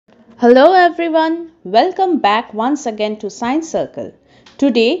Hello everyone, welcome back once again to Science Circle.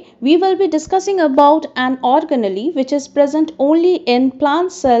 Today we will be discussing about an organelle which is present only in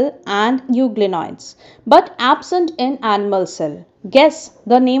plant cell and euglenoids but absent in animal cell. Guess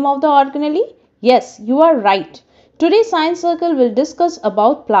the name of the organelle? Yes, you are right. Today Science Circle will discuss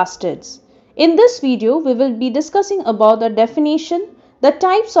about plastids. In this video we will be discussing about the definition, the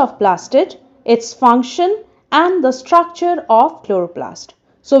types of plastid, its function and the structure of chloroplast.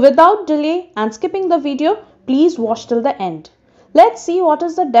 So without delay and skipping the video, please watch till the end. Let's see what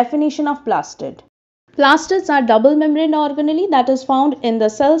is the definition of plastid. Plastids are double membrane organelle that is found in the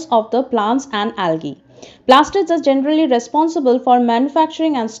cells of the plants and algae. Plastids are generally responsible for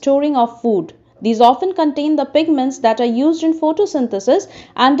manufacturing and storing of food. These often contain the pigments that are used in photosynthesis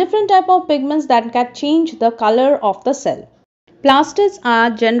and different type of pigments that can change the color of the cell. Plastids are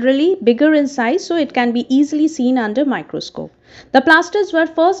generally bigger in size, so it can be easily seen under microscope. The plastids were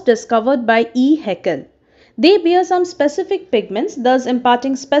first discovered by E. Haeckel. They bear some specific pigments, thus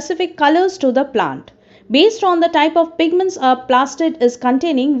imparting specific colors to the plant. Based on the type of pigments a plastid is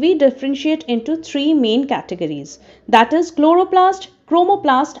containing, we differentiate into three main categories, that is chloroplast,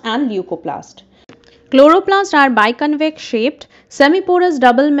 chromoplast and leucoplast. Chloroplasts are biconvex shaped, semiporous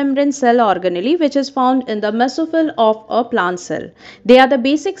double membrane cell organelle which is found in the mesophyll of a plant cell. They are the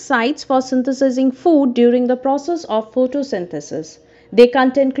basic sites for synthesizing food during the process of photosynthesis. They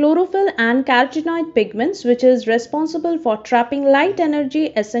contain chlorophyll and carotenoid pigments which is responsible for trapping light energy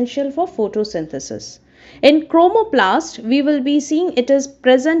essential for photosynthesis. In chromoplast, we will be seeing it is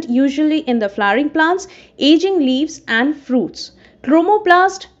present usually in the flowering plants, aging leaves and fruits.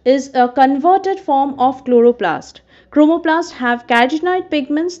 Chromoplast is a converted form of chloroplast. Chromoplasts have carotenoid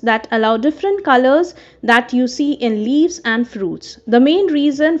pigments that allow different colors that you see in leaves and fruits. The main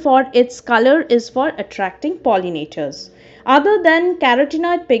reason for its color is for attracting pollinators. Other than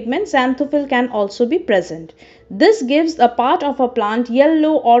carotenoid pigments, xanthophyll can also be present. This gives a part of a plant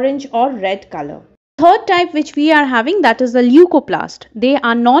yellow, orange or red color. Third type which we are having, that is the leucoplast. They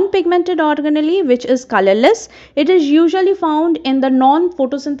are non-pigmented organelle which is colorless. It is usually found in the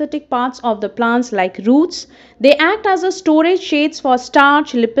non-photosynthetic parts of the plants like roots. They act as a storage shades for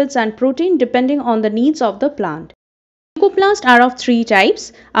starch, lipids and protein depending on the needs of the plant. Leucoplasts are of three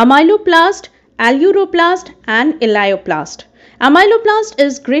types: Amyloplast, Aleuroplast and Elaioplast. Amyloplast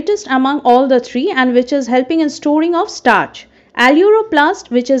is greatest among all the three and which is helping in storing of starch. Aleuroplast,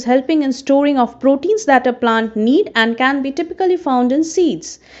 which is helping in storing of proteins that a plant need and can be typically found in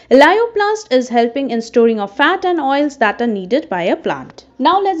seeds. Elaioplast is helping in storing of fat and oils that are needed by a plant.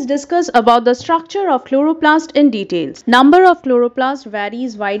 Now let's discuss about the structure of chloroplast in details. Number of chloroplasts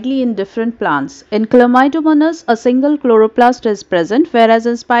varies widely in different plants. In Chlamydomonas, a single chloroplast is present, whereas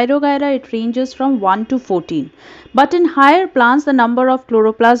in Spirogyra it ranges from 1 to 14. But in higher plants, the number of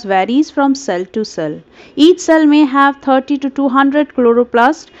chloroplasts varies from cell to cell. Each cell may have 30 to 200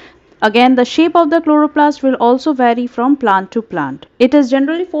 chloroplasts. Again, the shape of the chloroplast will also vary from plant to plant. It is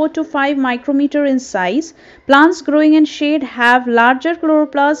generally 4 to 5 micrometer in size. Plants growing in shade have larger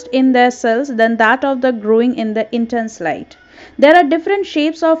chloroplast in their cells than that of the growing in the intense light. There are different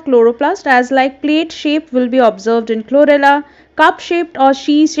shapes of chloroplast, as like plate shape will be observed in Chlorella, cup shaped or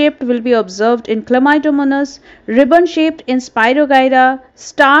she-shaped will be observed in Chlamydomonas, ribbon shaped in Spirogyra,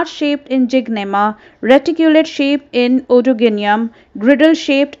 star shaped in Zygnema, reticulate shaped in Odogynium, griddle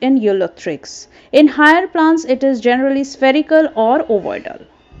shaped in Eulothrix. In higher plants it is generally spherical or ovoidal.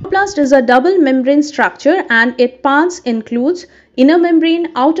 Chloroplast is a double membrane structure and its parts includes inner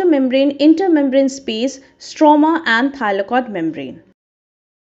membrane, outer membrane, intermembrane space, stroma and thylakoid membrane.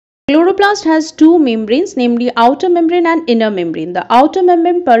 Chloroplast has two membranes, namely outer membrane and inner membrane. The outer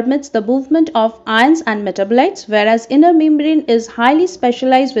membrane permits the movement of ions and metabolites, whereas inner membrane is highly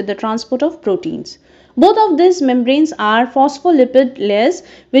specialized with the transport of proteins. Both of these membranes are phospholipid layers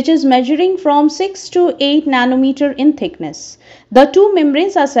which is measuring from 6 to 8 nanometer in thickness. The two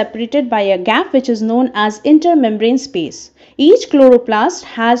membranes are separated by a gap which is known as intermembrane space. Each chloroplast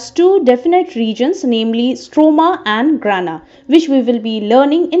has two definite regions, namely stroma and grana, which we will be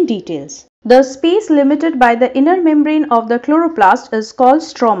learning in details. The space limited by the inner membrane of the chloroplast is called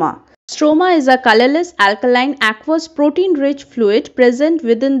stroma. Stroma is a colorless, alkaline, aqueous, protein-rich fluid present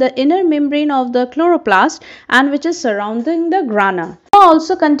within the inner membrane of the chloroplast and which is surrounding the grana. Stroma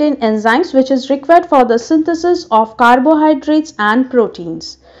also contain enzymes which is required for the synthesis of carbohydrates and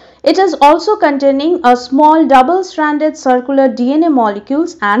proteins. It is also containing a small double-stranded circular DNA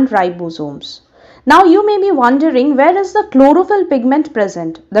molecules and ribosomes. Now you may be wondering, where is the chlorophyll pigment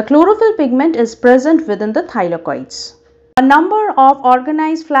present? The chlorophyll pigment is present within the thylakoids. A number of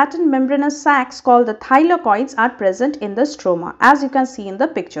organized flattened membranous sacs called the thylakoids are present in the stroma, as you can see in the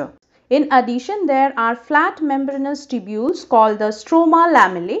picture. In addition, there are flat membranous tubules called the stroma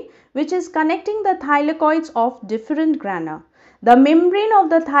lamellae, which is connecting the thylakoids of different grana. The membrane of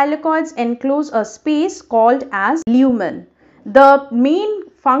the thylakoids enclose a space called as lumen. The main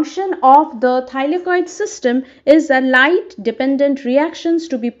function of the thylakoid system is the light dependent reactions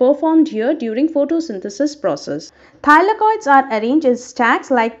to be performed here during photosynthesis process. Thylakoids are arranged in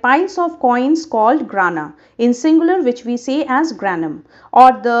stacks like piles of coins called grana, in singular which we say as granum,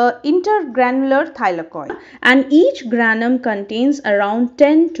 or the intergranular thylakoid, and each granum contains around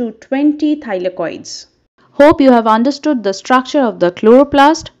 10 to 20 thylakoids. Hope you have understood the structure of the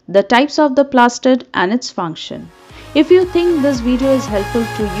chloroplast, the types of the plastid and its function. If you think this video is helpful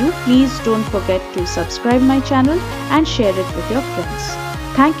to you, please don't forget to subscribe my channel and share it with your friends.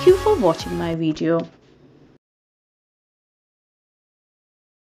 Thank you for watching my video.